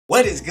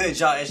What is good,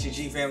 y'all?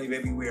 SGG family,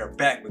 baby. We are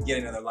back with yet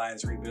another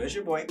Lions rebuild. It's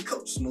your boy,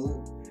 Coach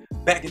Smooth,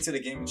 back into the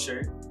gaming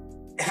shirt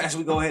as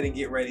we go ahead and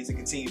get ready to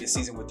continue the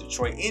season with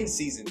Detroit in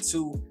season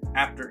 2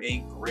 after a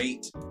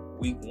great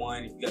week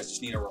 1. If you guys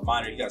just need a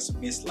reminder, you guys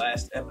missed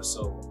last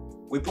episode.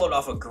 We pulled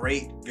off a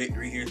great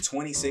victory here,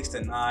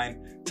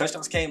 26-9.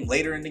 Touchdowns came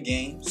later in the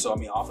game, so I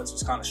mean, offense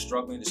was kind of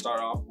struggling to start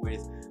off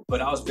with,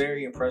 but I was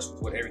very impressed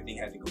with what everything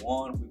had to go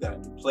on. We got a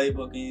new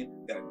playbook in,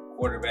 we got a new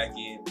quarterback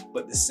in,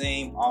 but the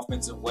same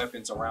offensive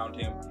weapons around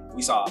him.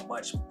 We saw a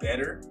much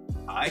better,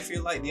 I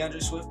feel like,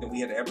 DeAndre Swift than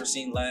we had ever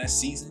seen last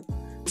season.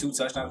 2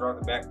 touchdowns right off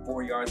the back,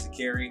 4 yards to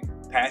carry.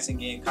 Passing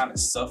game kind of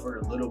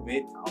suffered a little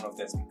bit. I don't know if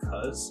that's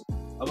because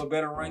of a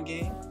better run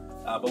game,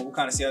 but we'll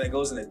kind of see how that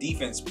goes. And the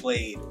defense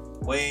played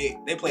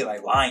they played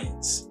like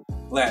lions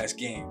last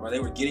game, where they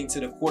were getting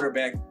to the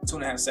quarterback.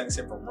 2.5 sacks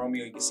hit from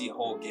Romeo. You can see a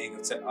whole gang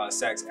of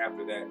sacks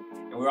after that.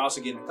 And we're also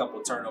getting a couple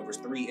of turnovers,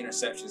 3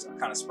 interceptions,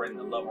 kind of spreading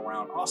the love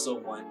around. Also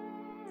 1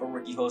 for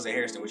rookie Jose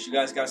Harrison, which you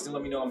guys got to still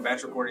let me know. I'm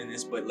batch recording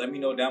this, but let me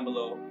know down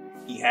below.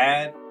 He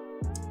had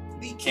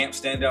the camp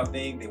standout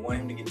thing. They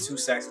wanted him to get 2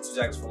 sacks and 2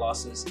 tackles for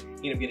losses.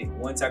 He ended up getting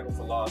 1 tackle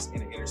for loss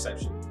and an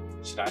interception.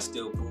 Should I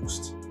still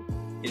boost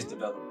his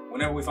development?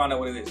 Whenever we find out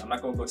what it is, I'm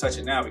not going to go touch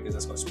it now because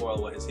that's going to spoil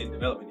what his hidden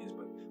development is.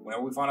 But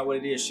whenever we find out what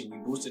it is, should we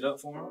boost it up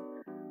for him?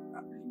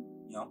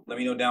 You know, let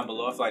me know down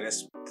below. I feel like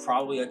that's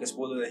probably like a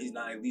spoiler that he's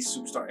not at least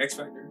superstar X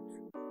Factor,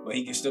 but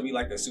he can still be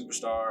like a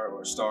superstar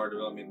or star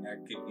development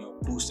that could, you know,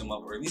 boost him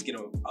up or at least get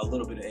him a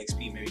little bit of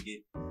XP.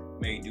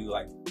 Maybe do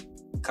like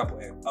a couple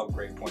of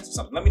upgrade points or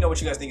something. Let me know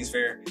what you guys think is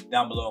fair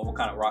down below, and we'll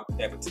kind of rock with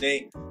that. But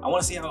today, I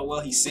want to see how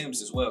well he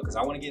sims as well, because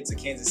I want to get into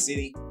Kansas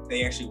City.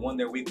 They actually won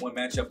their week 1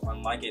 matchup,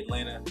 unlike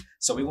Atlanta.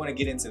 So we want to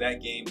get into that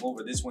game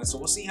over this one. So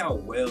we'll see how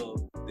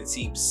well the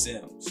team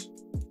sims.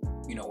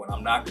 You know, when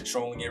I'm not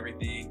controlling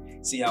everything,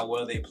 see how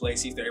well they play,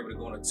 see if they're able to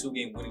go on a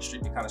 2-game winning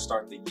streak to kind of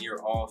start the year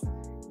off.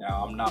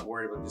 Now, I'm not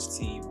worried about this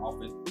team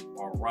offense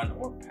or run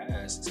or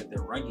pass, except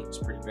their run game is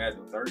pretty bad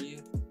though.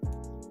 30th.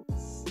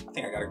 I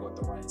think I gotta go with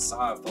the run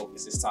inside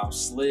focus this time.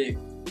 Slick.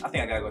 I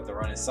think I gotta go with the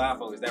run inside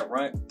focus. That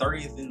run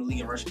 30th in the league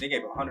in rushing. They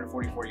gave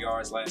 144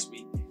 yards last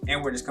week,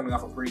 and we're just coming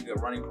off a pretty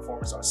good running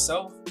performance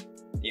ourselves.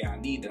 Yeah, I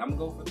need that. I'm gonna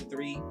go for the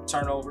 3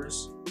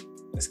 turnovers.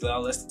 Let's get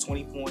out less than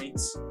 20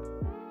 points.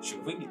 Shoot,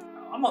 if we get,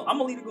 I'm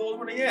gonna leave the goals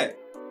where they at.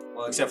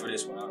 Well, except for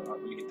this one.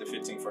 Let me get the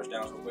 15 first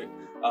downs real quick.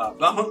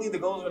 But I'm gonna leave the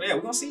goals where they at.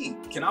 We're gonna see.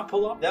 Can I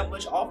pull off that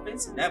much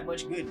offense and that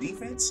much good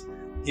defense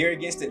here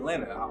against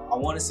Atlanta? I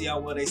want to see how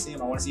well they see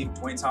him. I want to see if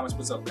Dwayne Thomas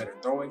puts up better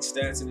throwing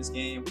stats in this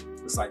game.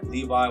 Looks like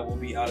Levi will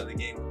be out of the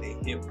game with a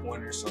hip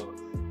pointer. So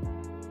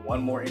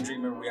 1 more injury.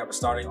 Remember, we have a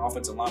starting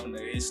offensive lineman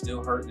that is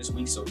still hurt this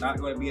week, so not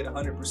going to be at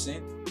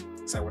 100%.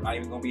 Looks like we're not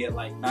even going to be at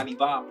like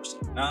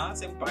 95%. Nah, I'd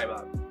say we're probably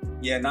about,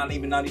 yeah, not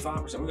even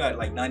 95%. We got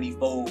like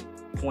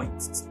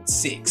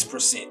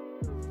 94.6%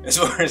 as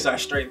far as our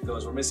strength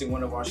goes. We're missing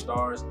one of our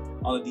stars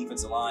on the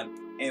defensive line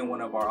and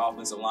one of our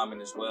offensive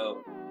linemen as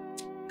well.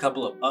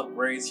 Couple of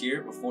upgrades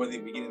here before the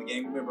beginning of the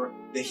game. Remember,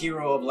 the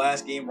hero of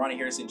last game, Ronnie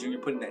Harrison Jr.,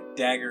 putting that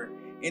dagger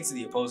into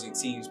the opposing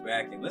team's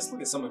back. And let's look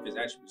at some of his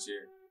attributes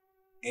here.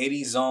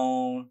 80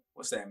 zone,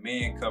 what's that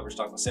man coverage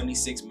talking about?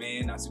 76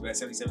 man, not too bad.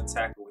 77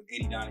 tackle with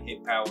 89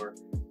 hit power.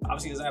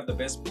 Obviously, he doesn't have the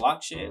best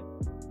block shed,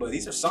 but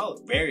these are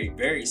solid, very,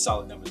 very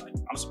solid numbers. Like,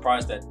 I'm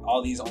surprised that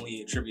all these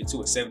only attribute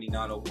to a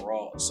 79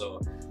 overall.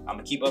 So I'm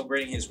gonna keep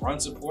upgrading his run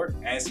support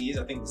as he is.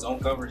 I think the zone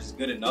coverage is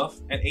good enough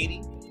at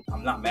 80.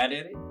 I'm not mad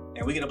at it.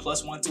 And we get a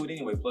 +1 to it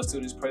anyway. +2 to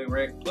his play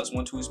rec,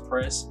 +1 to his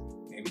press.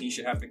 Maybe he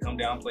should have to come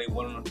down, play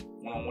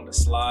one-on-one the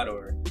slot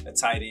or a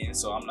tight end.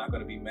 So I'm not going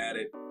to be mad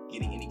at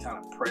getting any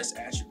kind of press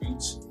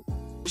attributes.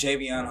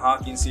 Javion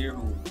Hawkins here,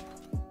 who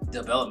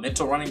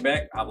developmental running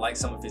back. I like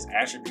some of his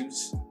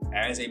attributes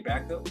as a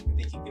backup. I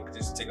think he could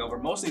potentially take over.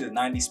 Mostly the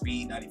 90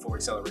 speed, 94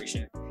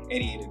 acceleration,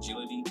 88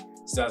 agility.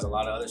 Still has a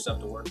lot of other stuff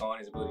to work on.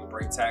 His ability to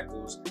break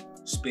tackles,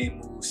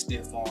 spin moves,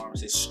 stiff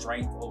arms. His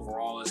strength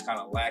overall is kind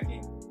of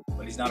lacking,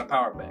 but he's not a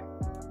power back.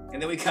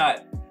 And then we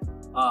got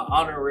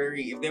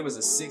honorary, if there was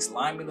a 6th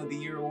Lineman of the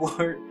Year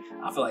award,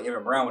 I feel like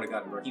Evan Brown would have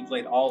gotten it, bro. He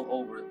played all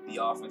over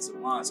the offensive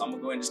line. So I'm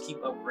gonna go ahead and just keep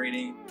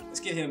upgrading. Let's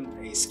get him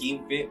a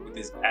scheme fit with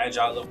this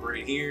agile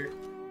upgrade here,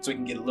 so we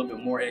can get a little bit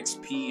more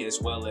XP as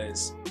well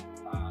as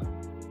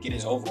get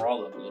his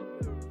overall up a little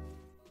bit.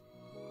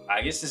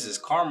 I guess this is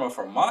karma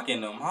for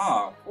mocking them,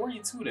 huh?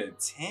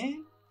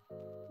 42-10?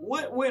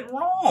 What went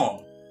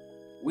wrong?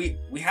 We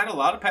had a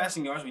lot of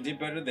passing yards. We did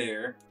better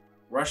there.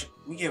 Rush,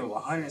 we gave him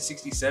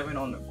 167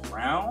 on the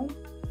ground.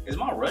 Is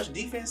my rush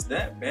defense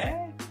that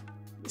bad?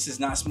 This is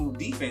not smooth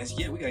defense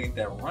yet. We gotta get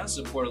that run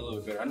support a little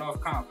bit better. I know I've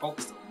kind of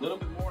focused a little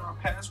bit more on our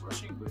pass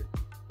rushing, but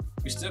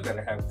we still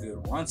gotta have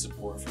good run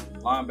support from the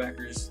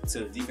linebackers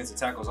to the defensive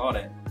tackles, all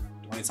that.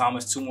 Dwayne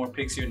Thomas, 2 more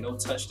picks here, no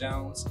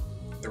touchdowns.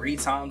 3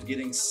 times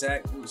getting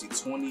sacked. What was he,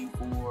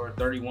 24,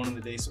 31 in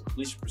the day, so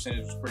completion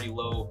percentage was pretty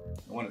low.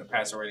 And one of the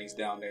passer ratings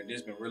down there.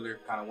 Desmond Riddler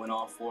kind of went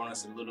off for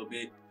us a little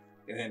bit.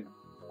 And then,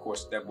 of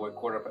course, that boy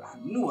quarterback. I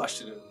knew I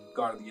should have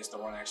guarded against the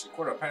run, actually.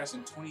 Quarterback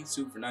passing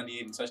 22 for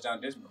 98 and touchdown.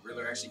 Desmond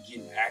Riddler actually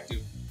getting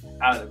active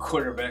out of the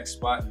quarterback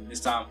spot. And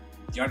this time,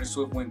 DeAndre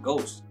Swift went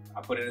ghost.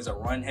 I put it as a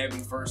run-heavy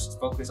first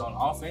focus on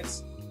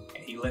offense,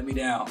 and he let me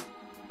down.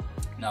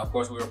 Now, of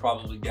course, we were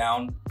probably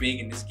down big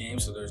in this game,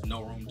 so there's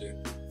no room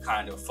to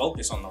kind of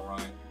focus on the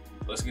run.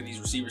 Let's get these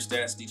receiver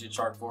stats. DJ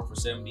Chark 4 for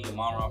 70,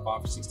 Amon-Ra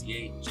 5 for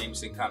 68,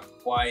 Jameson kind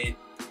of quiet.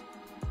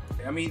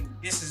 I mean,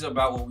 this is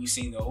about what we've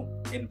seen, though,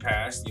 in the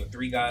past. You know,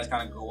 3 guys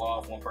kind of go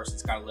off, 1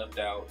 person's kind of left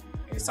out.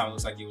 And this time it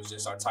looks like it was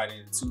just our tight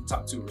end and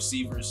top 2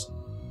 receivers.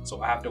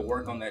 So I have to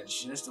work on that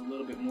just a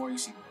little bit more. You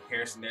see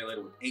Harrison there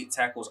later with 8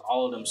 tackles,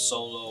 all of them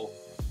solo.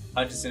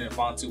 Hutchinson and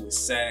Fontu with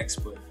sacks,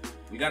 but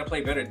we got to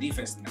play better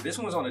defense. Now, this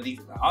one was on the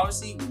defense. Now,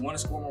 obviously, we want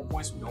to score more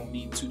points. We don't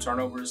need 2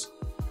 turnovers.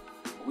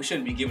 But we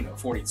shouldn't be giving up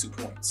 42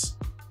 points.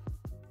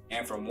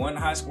 And from one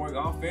high-scoring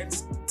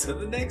offense to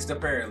the next,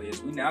 apparently,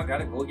 as we now got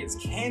to go against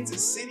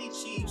Kansas City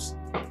Chiefs.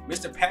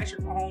 Mr.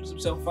 Patrick Mahomes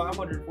himself,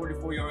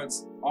 544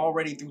 yards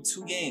already through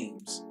 2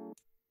 games.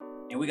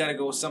 And we got to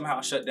go somehow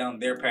shut down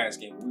their pass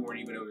game. We weren't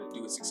even able to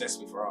do it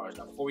successfully for ours.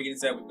 Now, before we get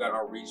into that, we've got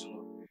our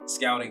regional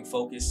scouting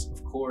focus,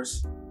 of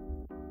course,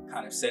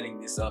 kind of setting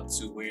this up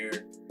to where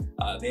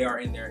they are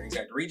in their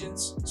exact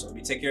regions. So let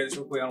me take care of this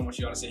real quick. I don't want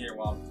you all to sit here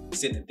while I'm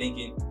sitting and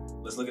thinking.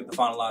 Let's look at the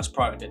finalized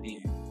product at the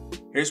end.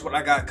 Here's what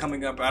I got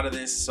coming up out of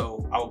this.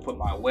 So I will put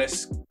my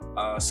West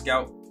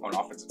scout on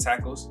offensive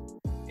tackles.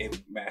 It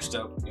matched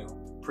up, you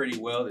know, pretty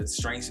well. The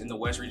strengths in the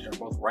West region are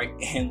both right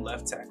and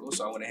left tackle.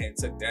 So I went ahead and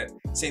took that.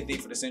 Same thing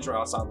for the central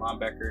outside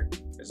linebacker.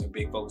 There's a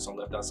big focus on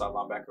left outside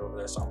linebacker over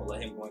there. So I'm gonna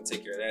let him go and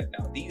take care of that.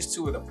 Now these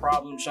 2 are the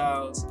problem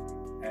childs,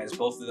 as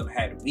both of them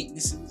had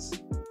weaknesses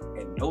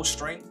and no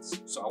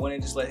strengths. So I went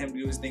and just let him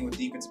do his thing with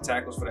defensive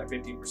tackles for that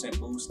 15%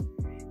 boost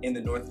in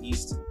the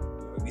Northeast.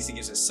 At least it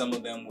gives us some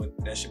of them with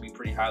that should be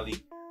pretty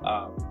highly,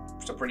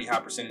 some pretty high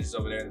percentages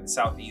over there. In the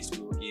Southeast,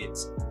 we will get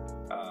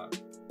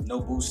no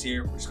boost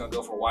here. We're just gonna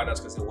go for wideouts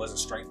because it was a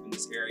strength in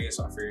this area.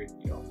 So I figured,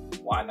 you know,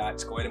 why not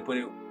just go ahead and put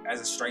it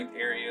as a strength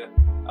area.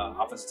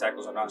 Offensive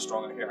tackles are not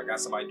strong in here. I got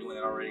somebody doing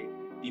it already.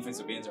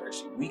 Defensive ends are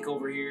actually weak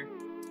over here.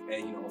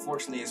 And, you know,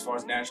 unfortunately, as far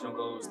as national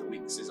goes, the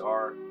weaknesses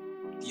are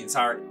the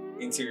entire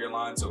interior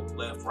line, so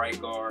left,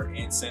 right guard,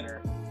 and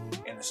center.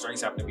 And the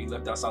strengths happen to be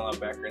left outside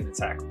linebacker and the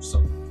tackle.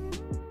 So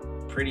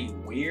pretty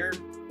weird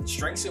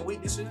strengths and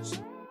weaknesses,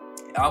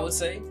 I would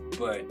say,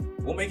 but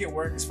we'll make it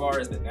work. As far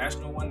as the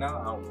national one now,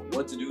 I don't know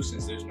what to do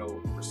since there's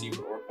no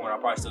receiver or corner. I'll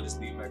probably still just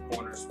leave them at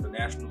corners for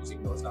nationals,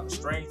 even though it's not a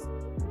strength,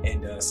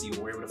 and see what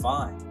we're able to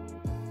find.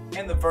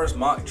 And the first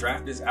mock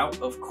draft is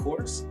out, of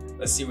course.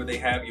 Let's see where they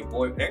have your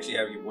boy. They actually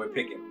have your boy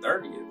picking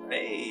 30th.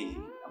 Hey,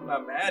 I'm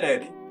not mad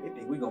at it. They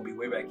think we're gonna be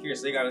way back here,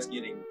 so they got us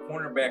getting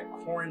cornerback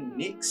Corn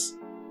Nix.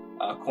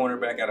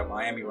 Cornerback out of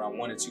Miami, around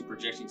 1 to 2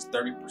 projections,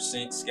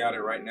 30%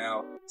 scouted right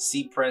now.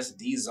 C-press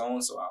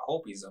D-zone, so I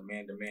hope he's a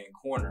man-to-man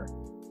corner.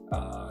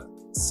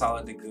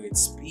 Solid to good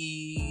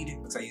speed.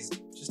 Looks like he's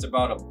just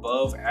about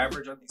above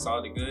average. I think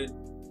solid to good.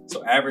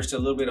 So average to a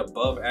little bit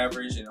above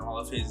average in all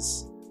of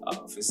his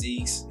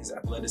physiques, his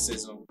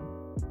athleticism.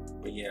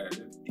 But yeah,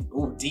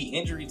 ooh, D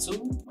injury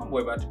too. My boy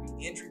about to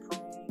be injury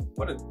prone.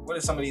 What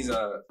are some of these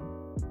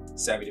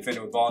savvy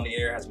defender with ball in the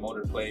air, has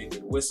motor to play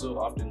with a whistle,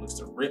 often looks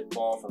to rip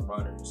ball from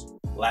runners,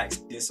 lacks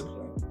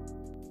discipline.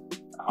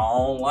 I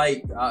don't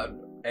like,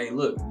 hey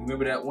look, you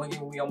remember that one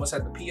game we almost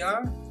had the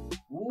PI?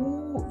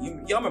 Ooh,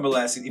 y'all remember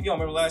last season? If y'all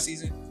remember last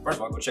season, first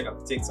of all, go check out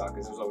the TikTok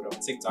because it was over there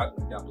on TikTok,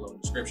 link down below in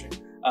the description.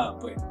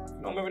 But you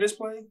don't remember this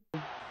play?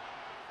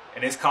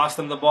 And it's cost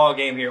them the ball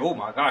game here. Oh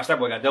my gosh, that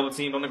boy got double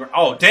teamed on the ground.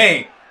 Oh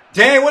dang,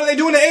 what are they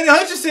doing to Aiden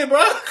Hutchinson,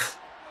 bro?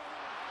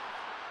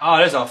 Oh,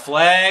 there's a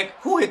flag.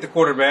 Who hit the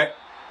quarterback?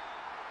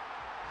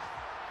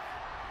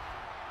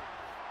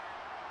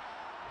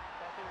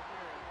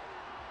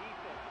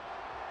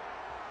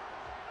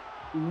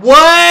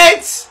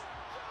 What?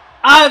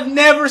 I've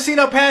never seen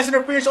a pass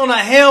interference on a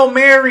Hail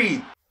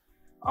Mary.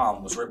 I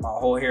almost ripped my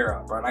whole hair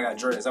out, bro. And I got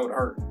dreads. That would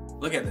hurt.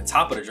 Look at the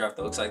top of the draft.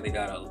 It looks like they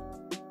got a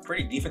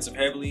pretty defensive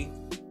heavily.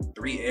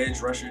 3 edge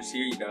rushers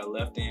here. You got a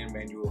left end,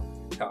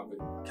 Manuel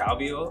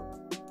Calvio.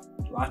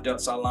 Locked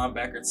outside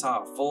linebacker,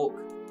 Todd Folk.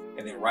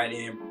 And then right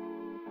end,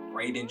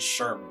 Braden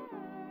Sherman.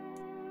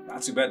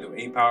 Not too bad though.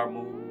 A power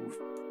move.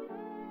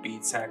 B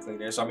tackling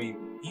there. So I mean,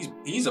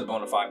 he's a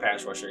bona fide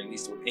pass rusher, at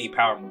least with a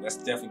power move. That's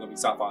definitely gonna be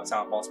top 5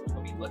 talent. Baltimore's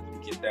gonna be lucky to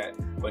get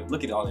that. But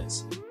look at all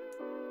this.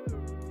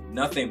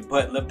 Nothing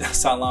but left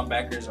outside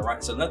linebackers, all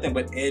right? So nothing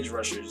but edge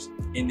rushers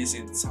in this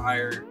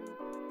entire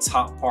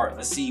top part.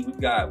 Let's see, we've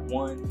got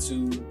 1,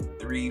 2,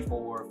 3,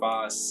 4,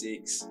 5,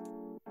 6,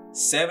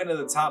 7 of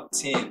the top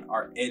 10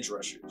 are edge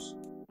rushers.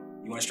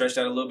 You want to stretch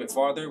that a little bit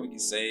farther? We can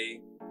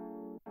say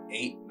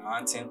 8,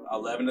 9, 10,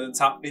 11 of the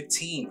top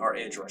 15 are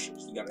edge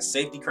rushers. You got a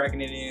safety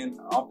cracking it in, an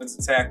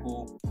offensive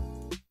tackle,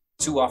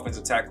 2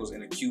 offensive tackles,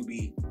 and a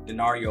QB.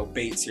 Denario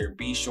Bates here.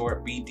 B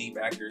short, B deep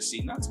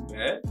accuracy. Not too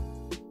bad.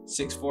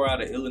 6'4"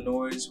 out of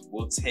Illinois.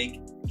 Will take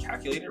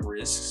calculated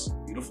risks.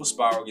 Beautiful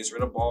spiral. Gets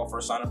rid of ball.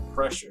 First sign of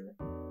pressure.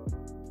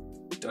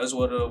 Does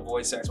well to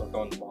avoid sacks while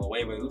throwing the ball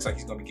away, but it looks like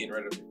he's going to be getting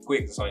rid of it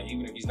quick. So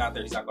even if he's not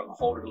there, he's not going to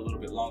hold it a little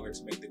bit longer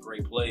to make the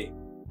great play.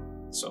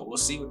 So we'll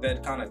see what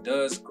that kind of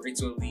does. Great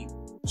to elite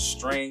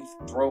strength,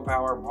 throw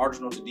power,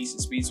 marginal to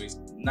decent speed. So he's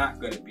not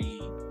going to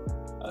be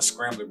a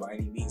scrambler by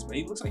any means, but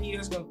he looks like he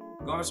is going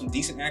to have some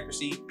decent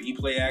accuracy, B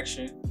play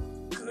action,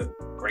 good,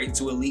 great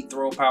to elite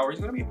throw power. He's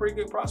going to be a pretty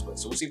good prospect.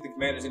 So we'll see if the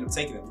Commanders end up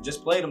taking him. We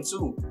just played him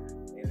too,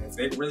 and if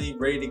they're really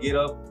ready to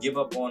give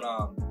up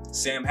on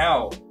Sam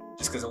Howell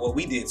just because of what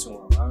we did to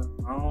him,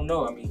 I don't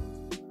know. I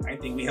mean, I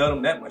didn't think we held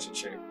him that much in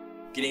check.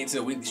 Getting into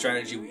the weekly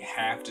strategy, we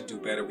have to do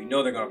better. We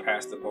know they're going to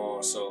pass the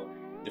ball, so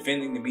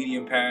defending the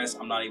medium pass,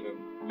 I'm not even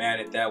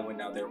mad at that one.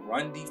 Now, their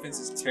run defense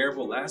is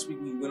terrible. Last week,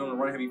 we went on a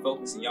run-heavy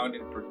focus, and y'all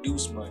didn't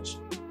produce much.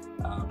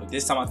 But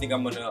this time, I think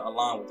I'm going to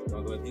align with it.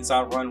 I'm going to go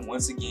inside run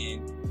once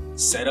again,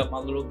 set up my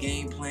little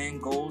game plan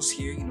goals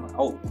here. You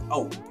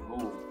know,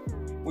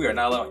 we are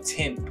not allowing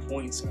 10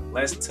 points or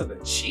less to the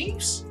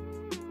Chiefs.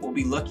 We'll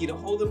be lucky to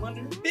hold them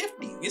under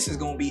 50. This is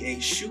going to be a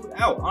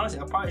shootout. Honestly,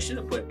 I probably should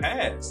have put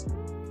pass,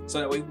 so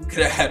that way we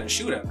could have had a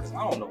shootout, because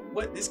I don't know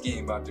what this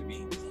game about to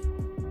be.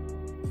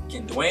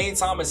 Can Dwayne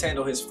Thomas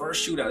handle his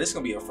first shootout? This is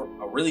going to be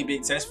a really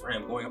big test for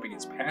him going up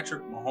against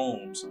Patrick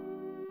Mahomes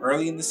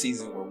early in the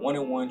season. We're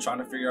 1-1, trying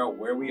to figure out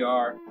where we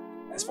are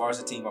as far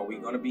as a team. Are we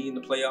going to be in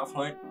the playoff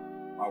hunt?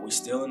 Are we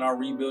still in our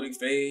rebuilding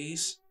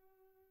phase?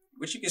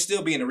 Which you can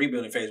still be in the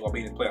rebuilding phase while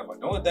being in the playoff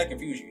hunt. Don't let that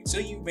confuse you.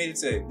 Until you made it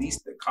to at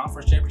least the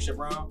conference championship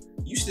round,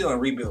 you still in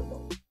rebuild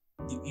mode.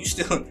 You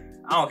still,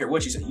 I don't care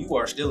what you say, you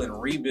are still in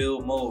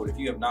rebuild mode if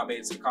you have not made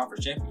it to the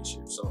conference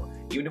championship. So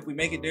even if we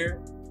make it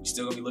there, we're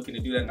still gonna be looking to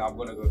do that. Now I'm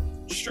gonna go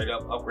straight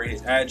up upgrade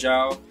his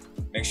agile,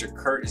 make sure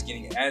Kurt is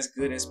getting as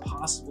good as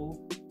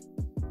possible.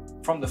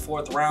 From the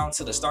 4th round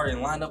to the starting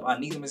lineup, I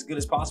need him as good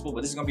as possible,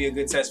 but this is gonna be a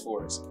good test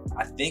for us.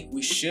 I think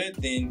we should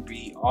then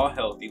be all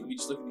healthy. Let me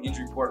just look at the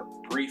injury report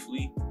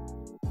briefly.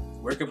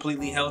 We're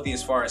completely healthy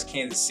as far as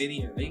Kansas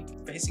City. Are they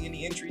facing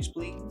any injuries,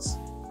 please?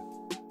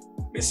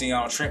 Missing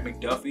out on Trent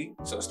McDuffie,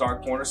 so the star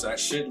corner, so that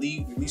should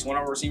leave at least one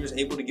of our receivers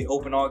able to get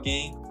open all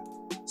game.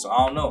 So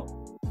I don't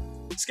know.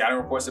 Scouting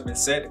reports have been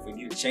set. If we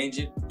need to change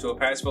it to a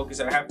pass focus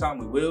at halftime,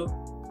 we will.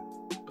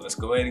 But let's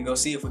go ahead and go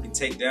see if we can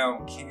take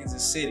down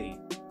Kansas City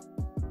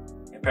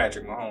and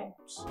Patrick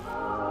Mahomes.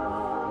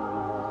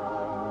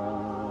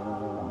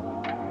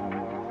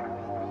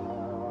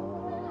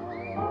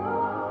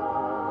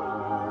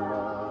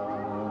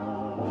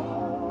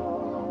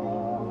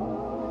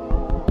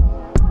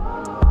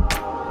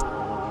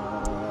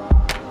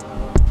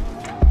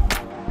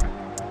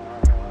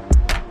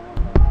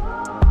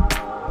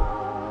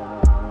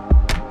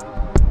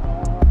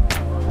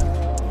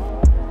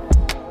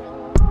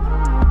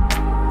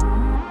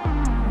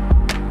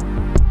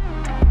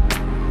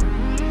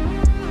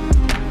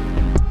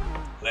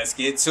 Let's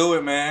get to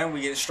it, man.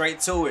 We get straight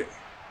to it.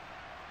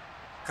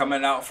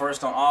 Coming out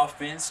first on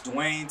offense,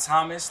 Dwayne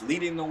Thomas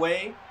leading the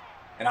way.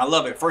 And I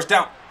love it. First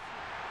down.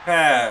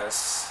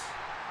 Pass.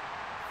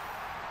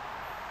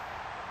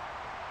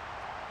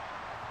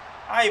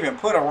 I even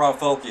put a run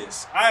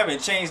focus. I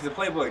haven't changed the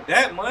playbook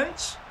that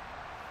much.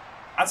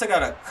 I took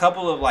out a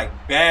couple of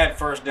bad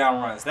first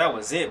down runs. That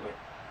was it. But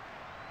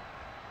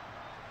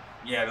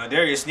yeah,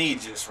 Darius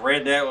Sneed just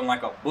read that one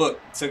like a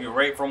book. Took it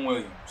right from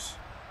Williams.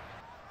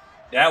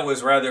 That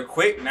was rather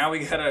quick. Now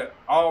we gotta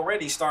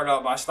already start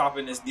out by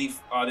stopping this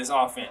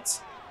offense.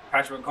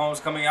 Patrick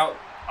Mahomes coming out,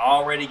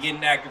 already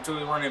getting active to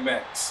his running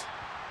backs.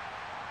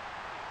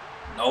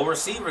 No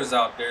receivers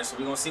out there, so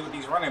we're gonna see what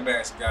these running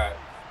backs got.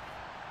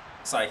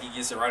 It's like he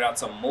gets it right out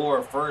to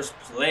Moore first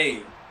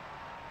play.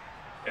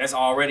 That's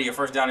already a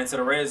first down into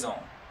the red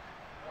zone.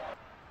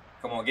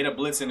 Come on, get a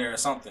blitz in there or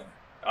something.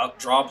 Up,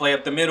 draw play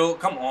up the middle.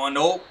 Come on,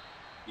 nope.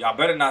 Y'all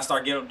better not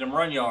start getting up them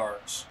run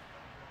yards.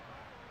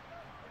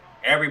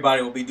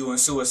 Everybody will be doing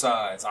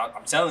suicides.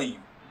 I'm telling you.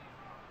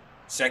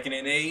 2nd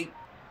and 8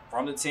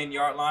 from the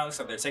 10-yard line. Looks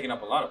like they're taking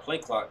up a lot of play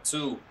clock,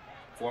 too.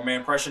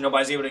 4-man pressure.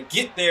 Nobody's able to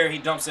get there. He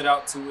dumps it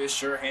out to his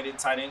sure-handed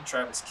tight end,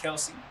 Travis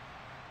Kelce.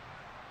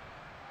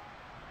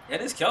 Yeah,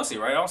 it is Kelce,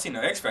 right? I don't see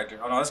no X Factor.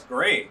 Oh, no, that's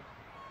Gray.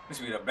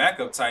 Must be the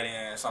backup tight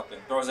end or something.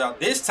 Throws out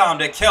this time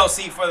to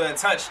Kelce for the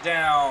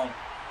touchdown.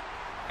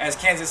 As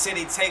Kansas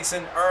City takes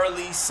an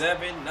early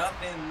 7-0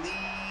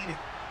 lead.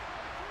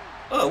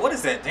 Oh, what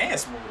is that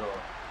dance move, though?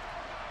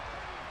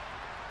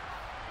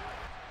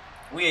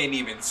 We ain't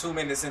even 2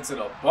 minutes into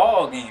the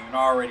ball game and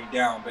already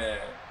down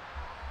bad.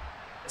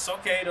 It's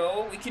okay,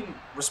 though. We can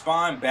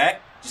respond back.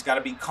 Just got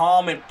to be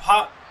calm and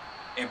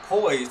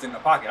poised in the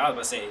pocket. I was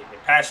about to say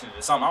passionate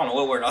or something. I don't know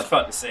what word I was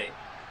about to say.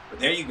 But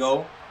there you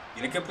go.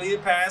 Get a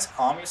completed pass.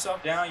 Calm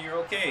yourself down. You're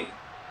okay.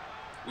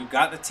 We've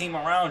got the team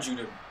around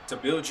you to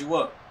build you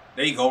up.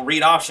 There you go.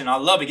 Read option. I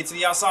love it. Get to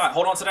the outside.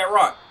 Hold on to that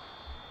rock.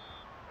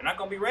 You're not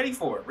going to be ready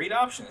for it. Read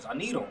options. I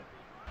need them.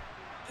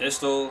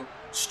 Pistol.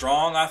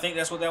 Strong, I think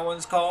that's what that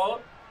one's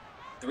called.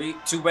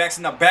 2 backs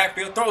in the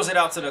backfield. Throws it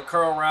out to the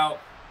curl route.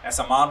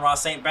 That's Amon-Ra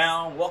St.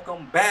 Brown.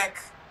 Welcome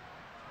back.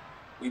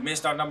 We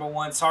missed our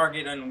 #1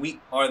 target on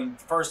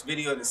the first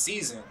video of the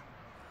season.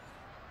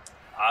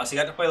 Obviously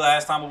got to play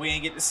last time, but we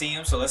didn't get to see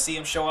him. So let's see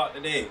him show out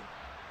today.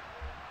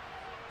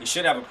 He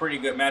should have a pretty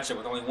good matchup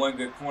with only one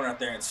good corner out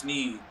there in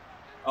Sneed.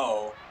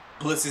 Uh-oh.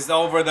 Blitzes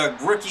over the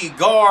rookie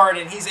guard,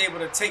 and he's able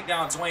to take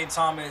down Dwayne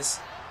Thomas.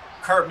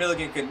 Kurt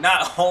Milligan could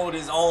not hold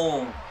his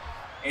own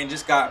and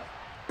just got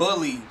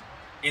bullied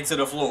into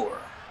the floor.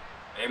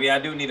 Maybe I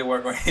do need to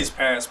work on his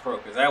pass pro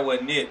because that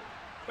wasn't it.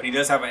 But he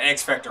does have an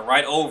X factor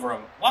right over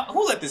him.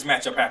 Who let this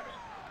matchup happen?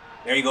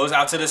 There he goes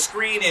out to the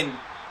screen, and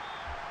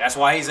that's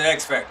why he's an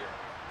X factor.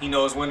 He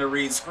knows when to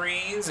read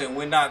screens and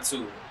when not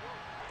to.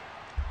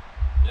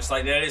 Just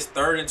like that, it's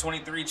 3rd and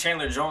 23.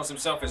 Chandler Jones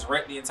himself has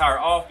wrecked the entire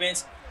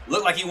offense.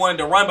 Looked like he wanted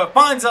to run, but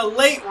finds a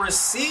late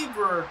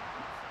receiver.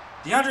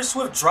 DeAndre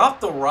Swift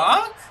dropped the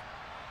rock?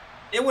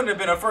 It wouldn't have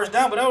been a first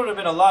down, but that would have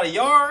been a lot of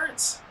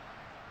yards.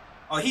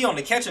 Oh, he on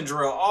the catch and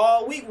drill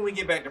all week when we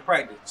get back to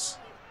practice.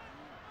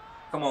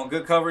 Come on,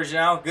 good coverage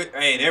now. Good.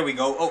 Hey, there we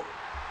go. Oh,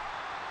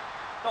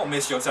 don't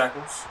miss your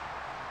tackles.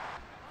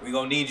 We're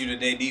going to need you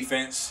today,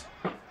 defense.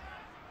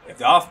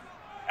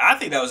 I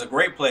think that was a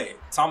great play.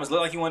 Thomas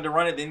looked like he wanted to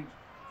run it, then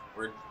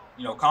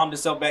calmed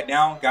himself back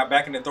down, got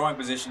back in the throwing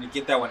position to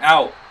get that one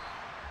out.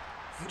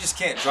 You just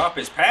can't drop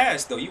his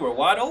pass, though. You were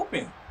wide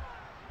open.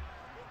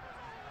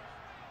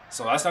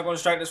 So that's not going to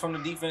distract us from the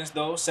defense,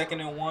 though.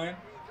 2nd and 1.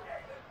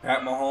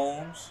 Pat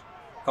Mahomes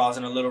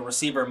causing a little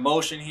receiver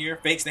motion here.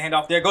 Fakes the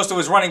handoff there. Goes to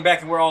his running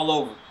back, and we're all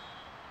over.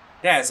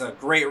 That's a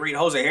great read.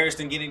 Jose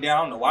Harrison getting down.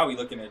 I don't know why we're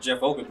looking at Jeff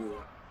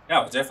Okuduru.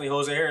 That was definitely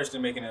Jose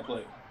Harrison making that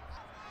play.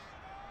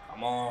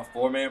 Come on,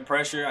 4-man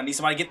pressure. I need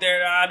somebody to get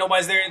there.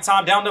 Nobody's there in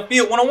time. Down the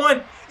field,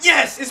 1-on-1.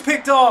 Yes, it's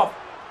picked off.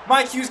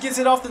 Mike Hughes gets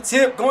it off the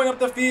tip, going up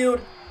the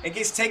field, and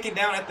gets taken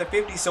down at the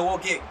 50. So we'll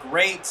get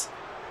great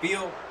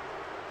field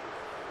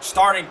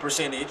starting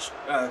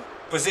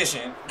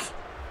position.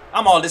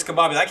 I'm all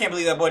discombobulated. I can't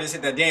believe that boy just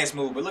hit that dance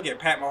move. But look at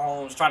Pat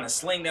Mahomes trying to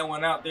sling that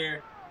one out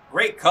there.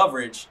 Great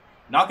coverage.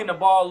 Knocking the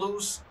ball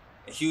loose,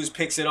 and Hughes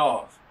picks it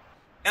off.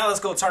 Now let's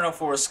go turn up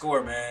for a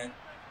score, man.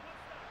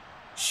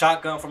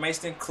 Shotgun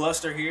formation,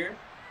 cluster here.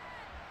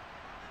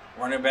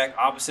 Running back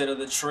opposite of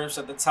the trips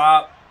at the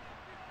top.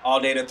 All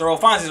day to throw.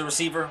 Finds his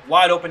receiver.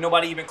 Wide open.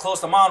 Nobody even close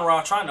to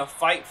Monroe. Trying to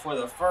fight for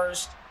the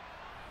first.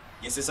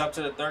 Gets this up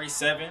to the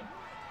 37.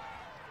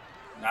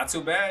 Not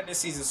too bad this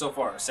season so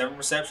far. 7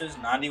 receptions,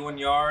 91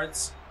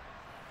 yards.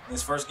 In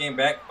his first game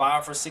back,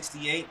 5 for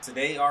 68.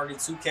 Today, already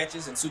 2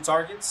 catches and 2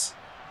 targets.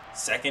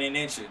 2nd and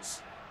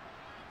inches.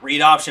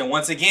 Read option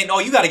once again. Oh,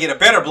 you got to get a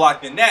better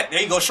block than that.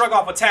 There you go. Shrug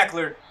off a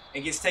tackler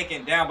and gets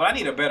taken down. But I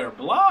need a better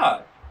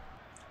block.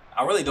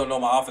 I really don't know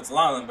my offensive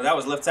line, but that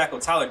was left tackle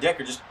Tyler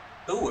Decker just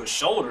threw his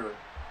shoulder.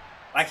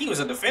 Like he was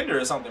a defender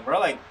or something, bro.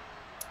 Like,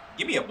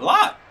 give me a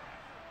block.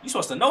 You're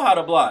supposed to know how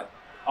to block.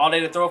 All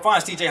day to throw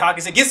finds T.J.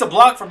 Hawkinson. Gets a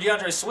block from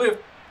DeAndre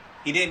Swift.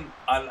 He didn't,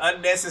 an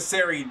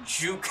unnecessary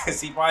juke because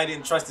he probably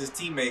didn't trust his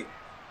teammate.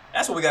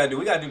 That's what we got to do.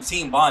 We got to do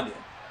team bonding.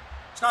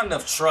 There's not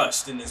enough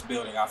trust in this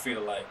building, I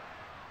feel like.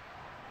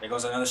 There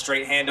goes another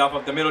straight handoff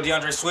up the middle.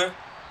 DeAndre Swift.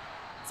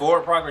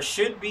 Forward progress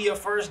should be a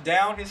first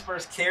down. His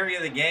first carry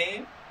of the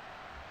game.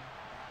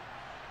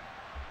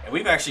 And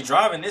we've actually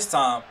driving this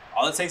time.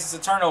 All it takes is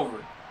a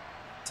turnover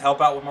to help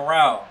out with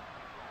morale.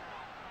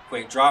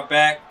 Quick drop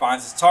back.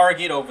 Finds his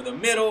target over the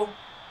middle.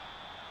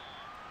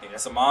 And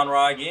that's a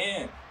Monroe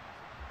again.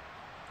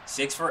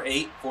 6 for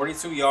 8,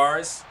 42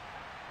 yards.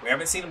 We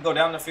haven't seen him go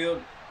down the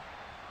field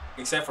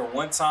except for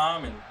one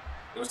time, and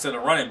it was to the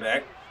running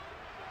back.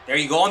 There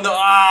you go on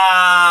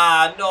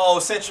the, no,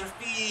 set your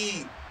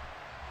feet.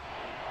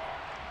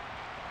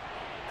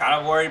 Kind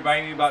of worried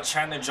about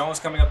Chandler Jones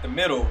coming up the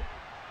middle.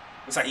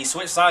 Looks like he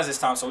switched sides this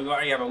time, so we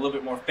already have a little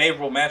bit more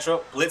favorable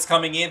matchup. Blitz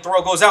coming in,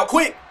 throw goes out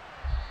quick.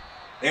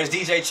 There's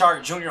DJ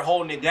Chark Jr.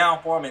 holding it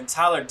down for him, and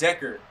Tyler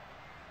Decker.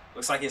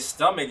 Looks like his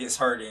stomach is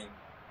hurting.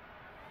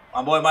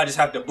 My boy might just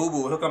have to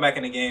boo-boo. He'll come back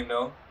in the game,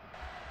 though.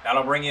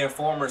 That'll bring in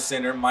former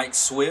center Mike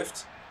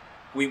Swift.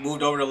 We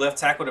moved over to left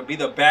tackle to be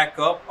the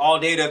backup. All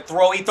day to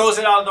throw. He throws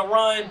it out of the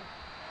run.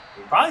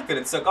 He probably could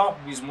have took off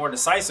if he was more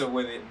decisive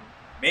with it.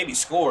 Maybe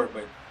scored,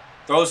 but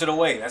throws it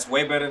away. That's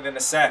way better than a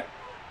sack.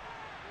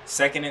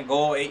 2nd and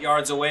goal, 8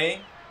 yards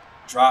away.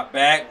 Drop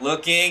back,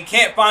 looking.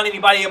 Can't find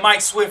anybody, and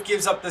Mike Swift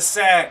gives up the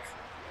sack.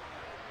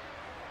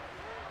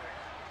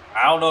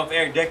 I don't know if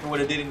Eric Decker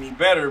would have did any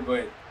better,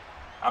 but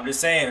I'm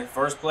just saying,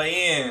 first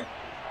play in,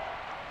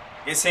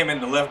 it's him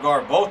and the left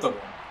guard, both of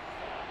them.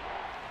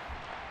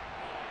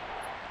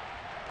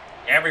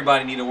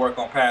 Everybody need to work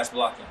on pass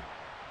blocking.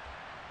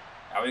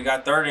 Now we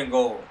got 3rd and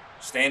goal.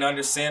 Staying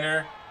under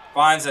center.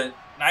 Finds a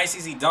nice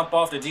easy dump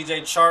off to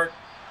DJ Chark.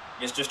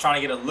 It's just trying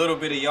to get a little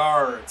bit of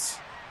yards.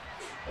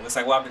 It looks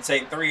like we'll have to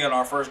take 3 on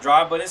our first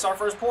drive, but it's our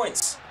first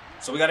points.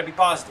 So we got to be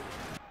positive.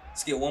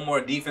 Let's get one more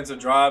defensive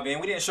drive in.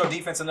 We didn't show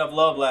defense enough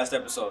love last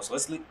episode, so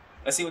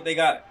let's see what they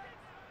got.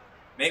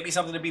 Maybe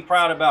something to be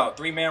proud about.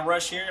 3-man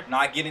rush here.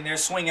 Not getting their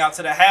swing out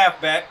to the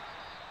halfback.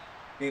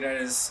 I think that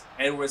is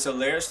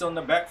Edwards-Helaire still in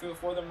the backfield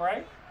for them,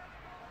 right?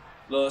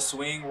 Little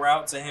swing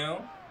route to him.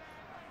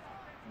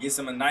 Gets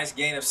him a nice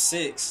gain of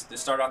 6 to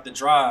start off the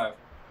drive.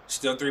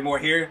 Still 3 more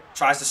here.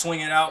 Tries to swing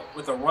it out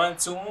with a run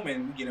to him,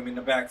 and we get him in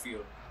the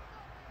backfield.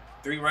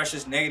 3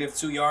 rushes,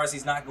 -2 yards.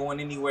 He's not going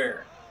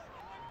anywhere.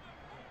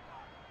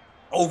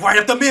 Oh, right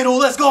up the middle.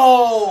 Let's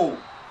go.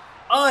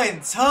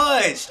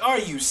 Untouched. Are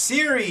you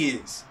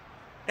serious?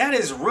 That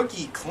is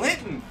rookie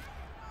Clinton.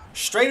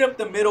 Straight up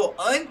the middle,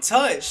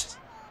 untouched.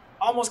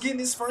 Almost getting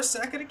his first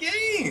sack of the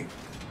game.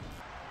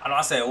 I know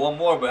I said one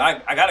more, but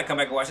I got to come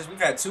back and watch this. We've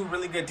had 2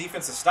 really good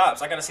defensive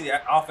stops. I got to see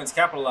the offense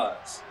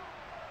capitalize.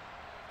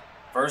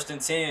 1st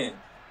and 10.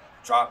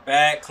 Drop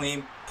back,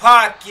 clean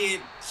pocket.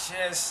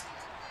 Just.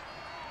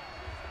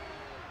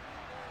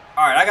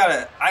 All right,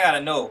 I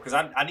gotta know, because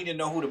I need to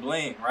know who to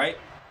blame, right?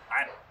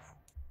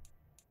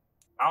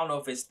 I don't know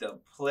if it's the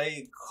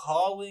play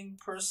calling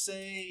per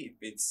se,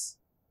 if it's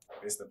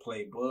the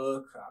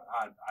playbook.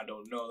 I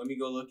don't know. Let me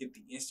go look at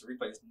the instant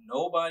replays.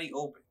 Nobody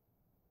open.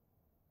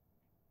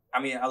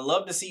 I mean, I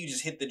love to see you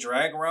just hit the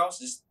drag routes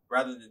just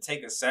rather than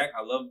take a sack.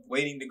 I love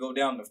waiting to go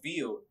down the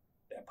field.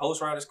 That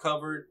post route is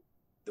covered.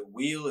 The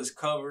wheel is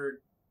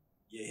covered.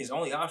 Yeah, his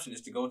only option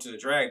is to go to the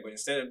drag, but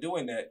instead of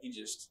doing that, he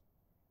just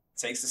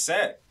takes the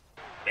sack.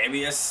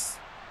 Maybe that's,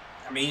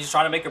 I mean, he's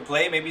trying to make a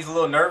play. Maybe he's a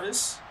little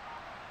nervous.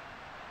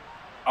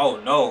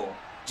 Oh, no.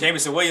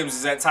 Jamison Williams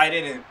is at tight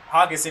end, and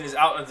Hawkinson is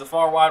out as the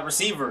far wide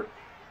receiver.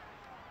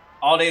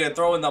 All day to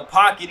throw in the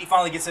pocket. He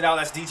finally gets it out.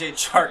 That's DJ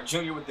Chark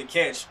Jr. with the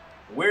catch.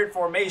 Weird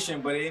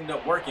formation, but it ended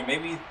up working.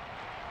 Maybe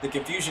the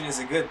confusion is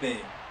a good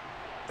thing.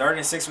 3rd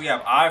and 6, we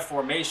have I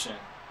formation.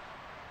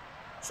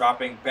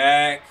 Dropping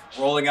back,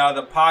 rolling out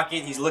of the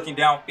pocket. He's looking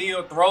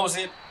downfield, throws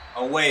it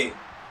away.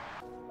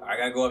 I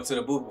got to go up to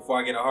the booth before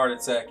I get a heart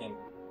attack and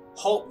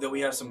hope that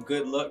we have some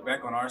good luck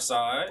back on our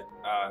side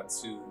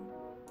to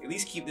at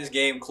least keep this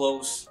game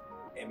close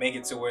and make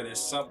it to where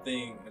there's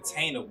something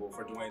attainable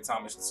for Dwayne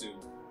Thomas to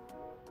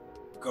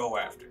go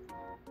after.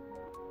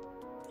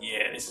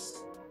 Yeah,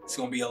 it's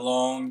going to be a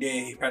long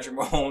day. Patrick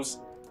Mahomes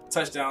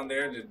touchdown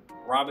there to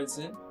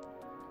Robinson.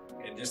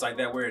 And just like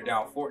that, we're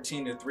down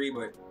 14-3,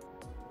 but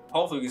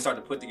hopefully we can start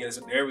to put together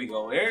some. There we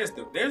go. There's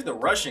the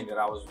rushing that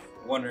I was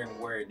wondering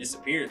where it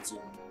disappeared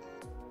to.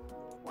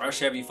 Rush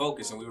heavy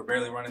focus, and we were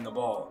barely running the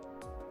ball.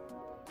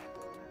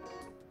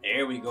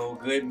 There we go.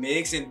 Good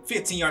mix and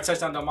 15-yard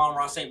touchdown to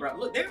Amon-Ra St. Brown.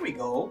 Look, there we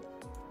go.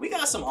 We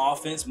got some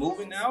offense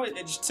moving now. It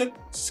just took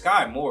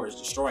Sky Moore is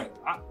destroying.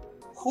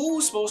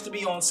 Who's supposed to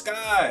be on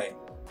Sky?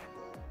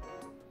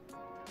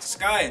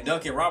 Sky and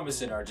Duncan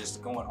Robinson are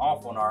just going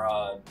off on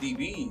our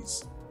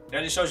DBs.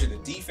 That just shows you the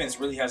defense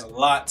really has a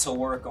lot to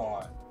work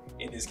on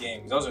in this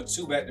game. Those are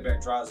 2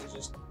 back-to-back drives of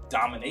just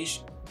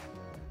domination.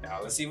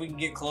 Now, let's see if we can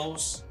get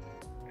close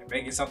and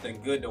make it something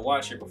good to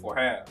watch here before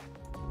half.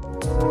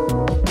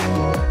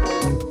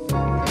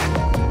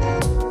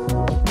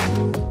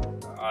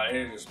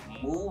 They're just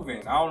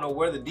moving. I don't know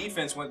where the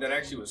defense went that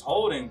actually was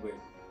holding, but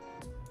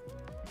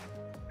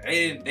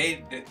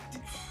the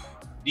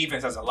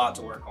defense has a lot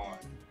to work on.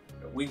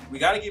 We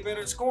got to get better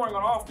at scoring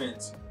on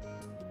offense,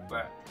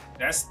 but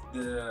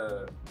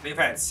they've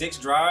had 6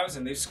 drives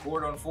and they've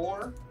scored on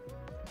 4.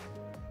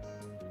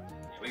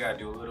 We got to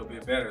do a little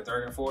bit better.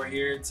 3rd and 4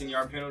 here,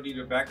 10-yard penalty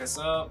to back us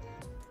up,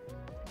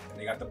 and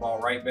they got the ball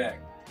right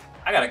back.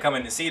 I got to come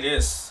in to see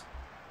this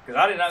because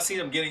I did not see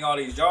them getting all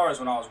these yards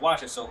when I was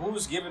watching. So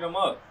who's giving them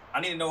up? I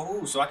need to know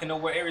who so I can know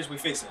what areas we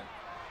fixing.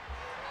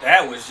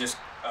 That was just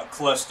a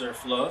cluster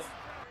fluff.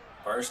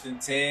 1st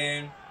and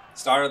 10.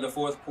 Start of the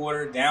 4th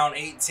quarter, down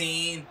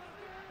 18.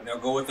 And they'll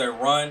go with their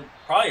run.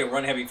 Probably a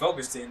run-heavy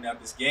focus to end out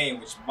this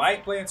game, which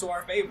might play into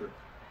our favor.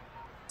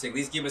 To at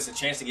least give us a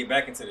chance to get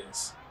back into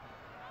this.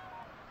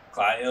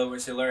 Clyde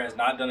Edwards-Helaire has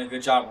not done a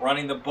good job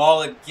running the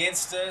ball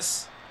against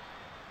us.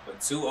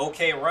 But 2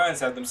 okay runs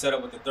have them set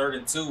up with the 3rd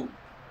and 2.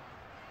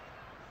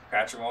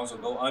 Patrick Mahomes will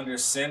go under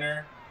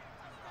center.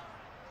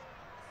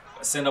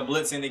 Send a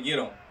blitz in to get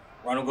him.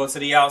 Run will go to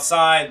the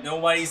outside.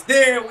 Nobody's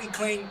there.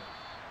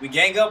 We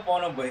gang up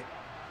on him, but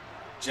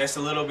just a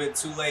little bit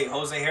too late.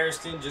 Jose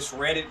Hairston just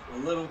read it a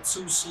little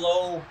too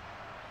slow.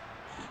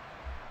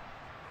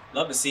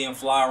 Love to see him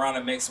fly around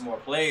and make some more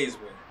plays,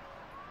 but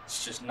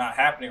it's just not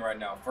happening right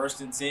now.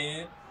 1st and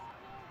 10.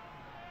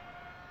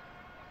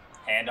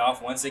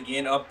 Handoff once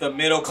again up the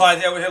middle.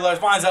 Clyde Edwards-Helaire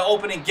finds an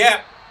opening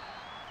gap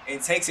and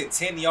takes it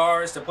 10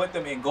 yards to put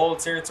them in goal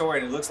territory,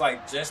 and it looks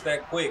like just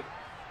that quick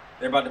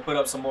they're about to put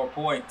up some more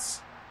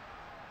points.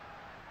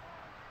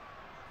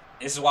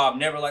 This is why I've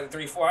never liked the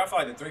 3-4. I feel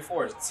like the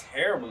 3-4 is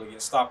terrible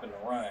against stopping the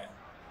run.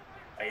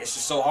 Like, it's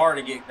just so hard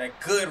to get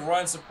that good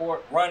run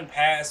support, run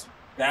pass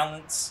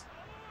balance.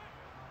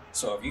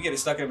 So if you get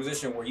stuck in a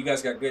position where you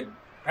guys got good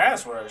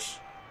pass rush,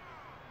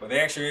 but they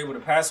actually are able to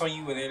pass on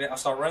you and then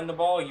start running the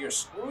ball, you're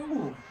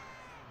screwed.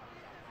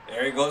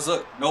 There he goes.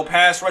 Look, no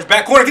pass rush.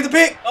 Back corner, get the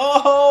pick.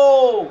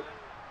 Oh,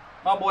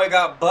 my boy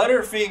got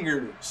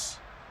butterfingers.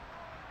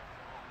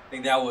 I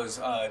think that was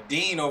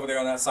Dean over there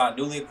on that side,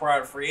 newly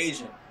acquired free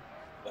agent.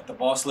 Let the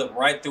ball slip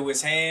right through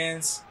his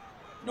hands.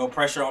 No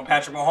pressure on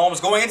Patrick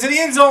Mahomes going into the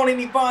end zone, and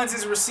he finds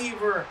his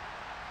receiver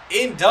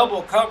in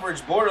double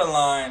coverage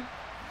borderline.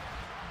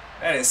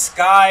 That is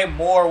Sky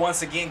Moore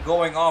once again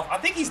going off. I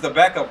think he's the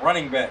backup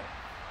running back.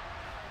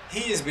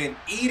 He has been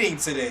eating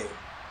today.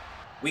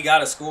 We got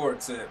to score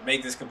to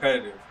make this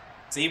competitive.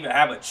 To even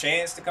have a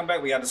chance to come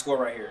back, we got to score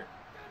right here.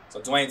 So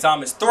Dwayne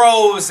Thomas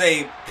throws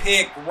a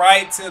pick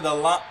right to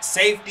the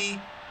safety.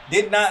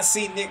 Did not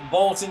see Nick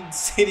Bolton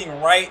sitting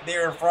right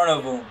there in front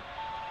of him.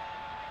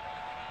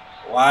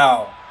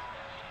 Wow.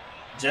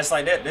 Just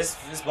like that,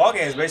 this ball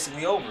game is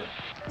basically over.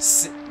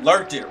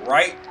 Lurked it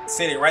right,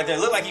 sitting right there.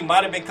 Looked like he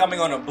might have been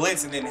coming on a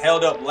blitz and then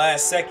held up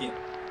last second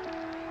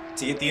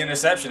to get the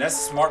interception. That's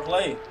a smart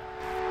play.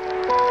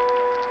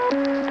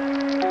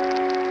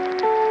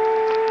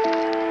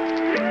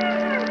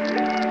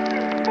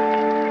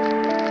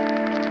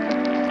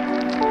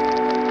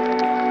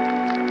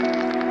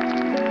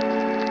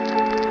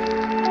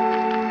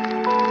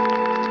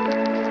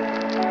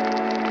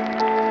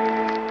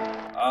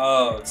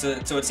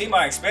 To a team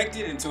I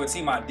expected and to a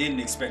team I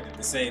didn't expect at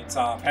the same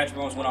time. Patrick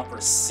Mahomes went off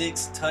for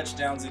 6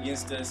 touchdowns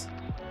against us.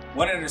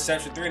 1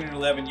 interception,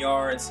 311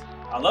 yards.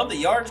 I love the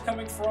yards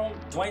coming from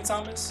Dwayne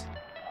Thomas.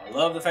 I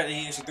love the fact that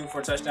he actually threw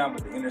for a touchdown,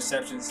 but the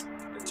interceptions,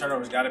 the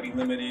turnovers got to be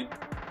limited.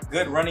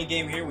 Good running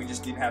game here. We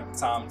just didn't have the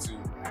time to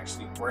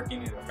actually work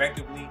in it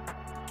effectively.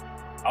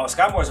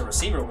 Scott Moore's a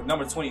receiver with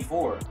number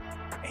 24,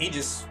 and he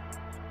just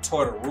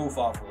tore the roof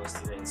off of us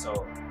today.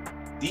 So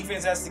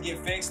defense has to get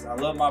fixed. I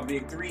love my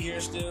big 3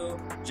 here still.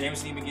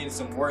 Jameson even getting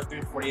some work,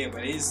 348,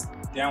 but it is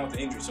down with the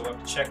injury, so we'll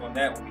have to check on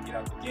that when we get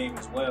out the game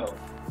as well.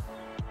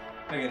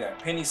 Look at that.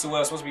 Penny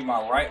Sewell supposed to be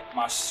my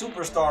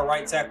superstar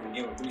right tackle.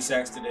 Gave him 3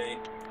 sacks today.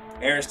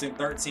 Ariston,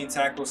 13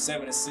 tackles,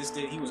 7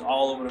 assisted. He was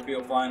all over the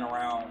field flying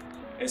around.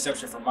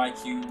 Exception for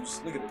Mike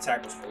Hughes. Look at the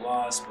tackles for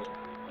loss, but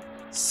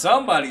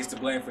somebody's to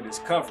blame for this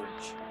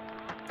coverage.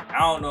 I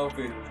don't know if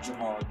it was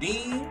Jamal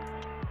Dean.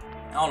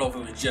 I don't know if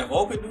it was Jeff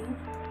Okadu.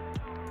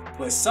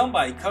 But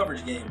somebody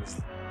coverage game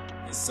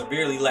is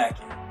severely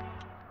lacking.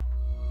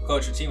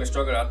 Coach, your team has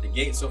struggled out the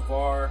gate so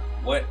far.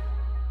 What?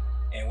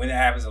 And when that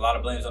happens, a lot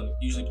of blames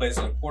usually plays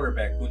on the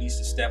quarterback who needs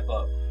to step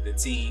up the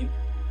team.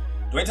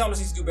 Dwayne Thomas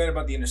needs to do better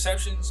about the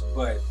interceptions,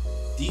 but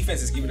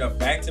defense is giving up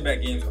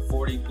back-to-back games of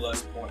 40+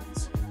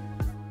 points.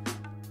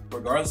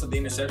 Regardless of the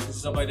interceptions and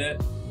stuff like that,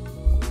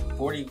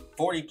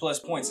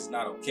 40+ points is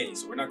not okay.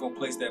 So we're not going to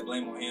place that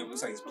blame on him.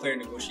 Looks like it's player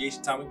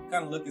negotiation time. We can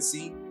kind of look and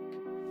see.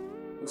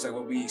 Looks like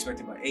we'll be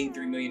expecting about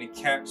 $83 million in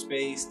cap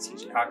space.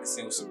 T.J.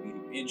 Hockenson with some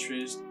medium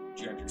interest.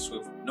 DeAndre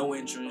Swift with no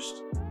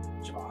interest.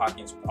 Jamal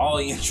Hawkins with all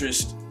the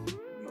interest.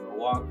 Milo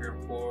Walker,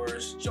 of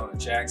course. Jonah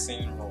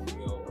Jackson,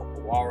 Romeo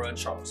Okwara,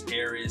 Charles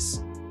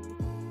Harris.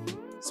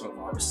 Some of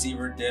our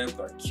receiver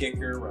depth, our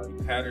kicker,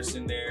 Riley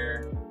Patterson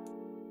there.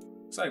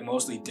 Looks like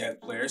mostly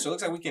depth players. So it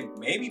looks like we can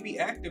maybe be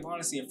active,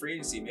 honestly, in free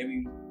agency.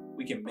 Maybe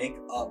we can make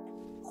up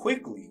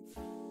quickly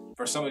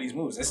for some of these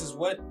moves. This is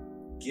what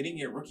getting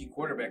your rookie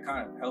quarterback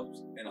kind of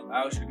helps and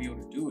allows you to be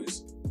able to do,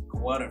 is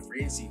go out in free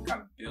agency and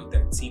kind of build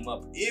that team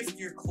up. If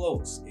you're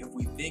close, if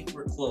we think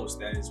we're close,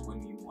 that is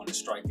when you want to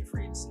strike in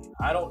free agency.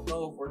 I don't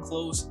know if we're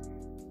close.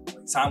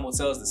 Time will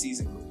tell as the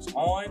season goes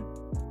on.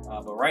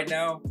 But right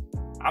now,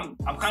 I'm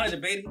kind of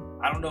debating.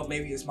 I don't know if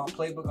maybe it's my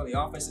playbook on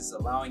the offense that's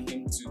allowing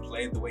him to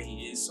play the way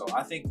he is. So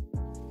I think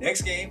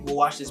next game, we'll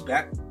watch this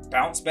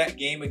bounce back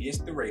game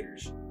against the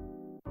Raiders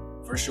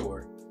for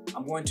sure.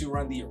 I'm going to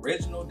run the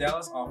original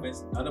Dallas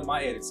offense, none of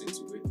my edits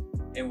into it,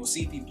 and we'll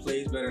see if he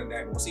plays better than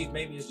that. We'll see if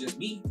maybe it's just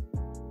me.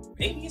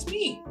 Maybe it's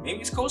me. Maybe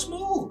it's Coach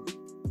Smooth.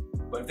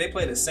 But if they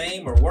play the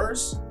same or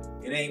worse,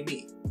 it ain't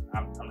me.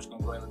 I'm just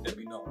going to go ahead and let that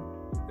be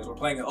known. Because we're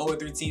playing an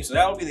 0-3 team, so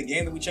that'll be the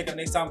game that we check out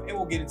next time, and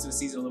we'll get into the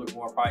season a little bit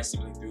more, probably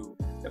simply through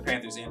the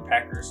Panthers and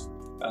Packers,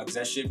 because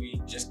that should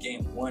be just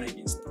game 1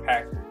 against the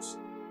Packers.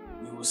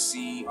 We will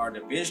see our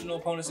divisional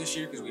opponents this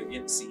year because we have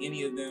yet to see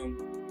any of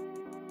them.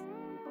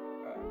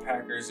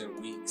 Packers in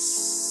week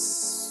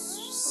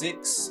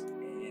 6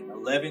 and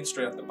 11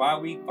 straight off the bye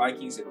week.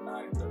 Vikings at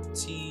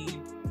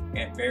 9-13,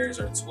 and Bears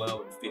are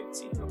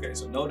 12-15. Okay,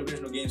 so no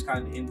divisional games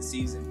kind of to end the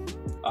season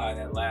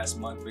that last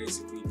month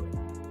basically.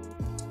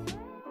 But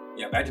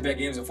yeah, back-to-back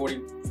games of 40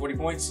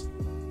 points.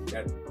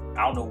 I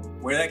don't know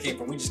where that came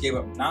from. We just gave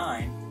up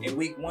 9 in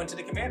week 1 to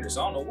the Commanders,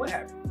 so I don't know what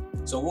happened.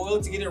 So we'll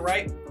look to get it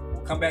right. We'll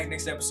come back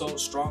next episode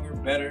stronger,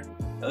 better.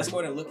 Now let's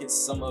go ahead and look at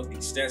some of the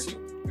stats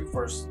through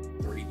first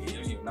 3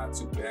 games. Not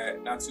too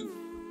bad, not too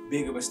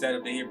big of a stat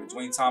up there here, but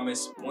Dwayne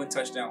Thomas, 1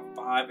 touchdown,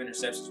 5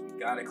 interceptions. We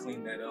gotta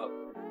clean that up.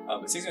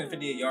 But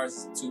 658 yards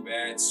isn't too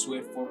bad.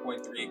 Swift,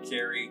 4.3 a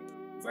carry.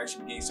 We've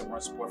actually gained some run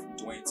support from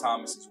Dwayne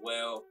Thomas as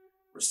well.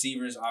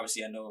 Receivers,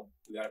 obviously, I know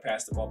we gotta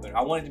pass the ball better.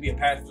 I want it to be a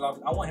pass.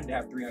 I want him to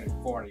have 300,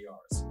 400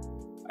 yards.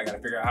 I gotta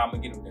figure out how I'm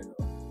gonna get him there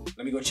though.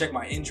 Let me go check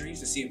my injuries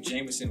to see if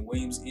Jameson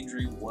Williams'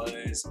 injury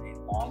was a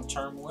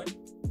long-term one.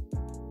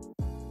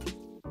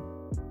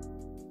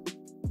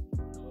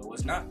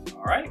 Not.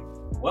 All right.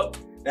 Well,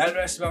 that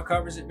just about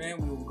covers it, man.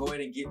 We will go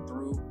ahead and get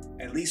through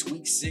at least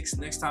week 6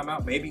 next time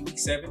out, maybe week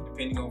 7,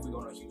 depending on if we go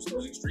on a huge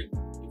losing streak.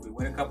 If we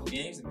win a couple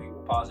games, then maybe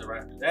we'll pause it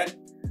right after that.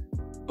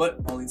 But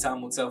only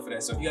time will tell for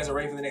that. So if you guys are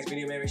ready for the next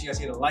video, man, make sure you guys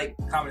hit a like,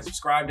 comment, and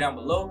subscribe down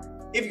below.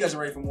 If you guys are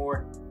ready for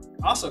more,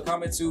 also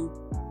comment to.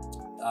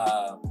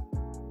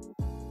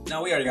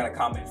 No, we already got a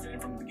comment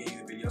from the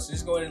beginning of the video, so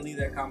just go ahead and leave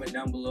that comment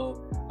down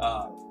below,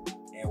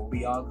 and we'll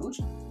be all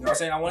Gucci. You know what I'm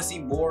saying? I want to see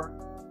more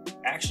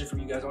action from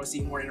you guys. I want to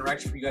see more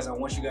interaction from you guys. I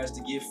want you guys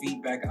to give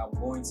feedback. I'm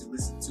going to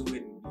listen to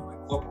it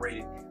and incorporate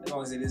it as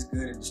long as it is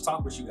good and just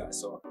talk with you guys.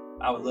 So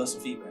I would love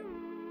some feedback.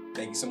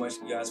 Thank you so much,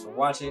 you guys, for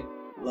watching.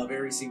 Love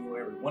every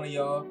one of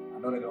y'all. I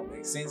know that don't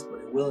make sense, but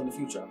it will in the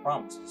future. I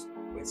promise. Just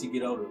wait till you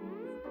get older.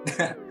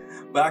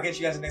 But I'll catch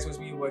you guys in the next one. It's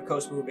me, your boy,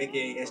 Coach Smooth,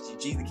 aka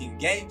SGG, the King of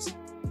Games.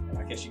 And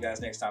I'll catch you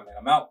guys next time, man.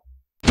 I'm out.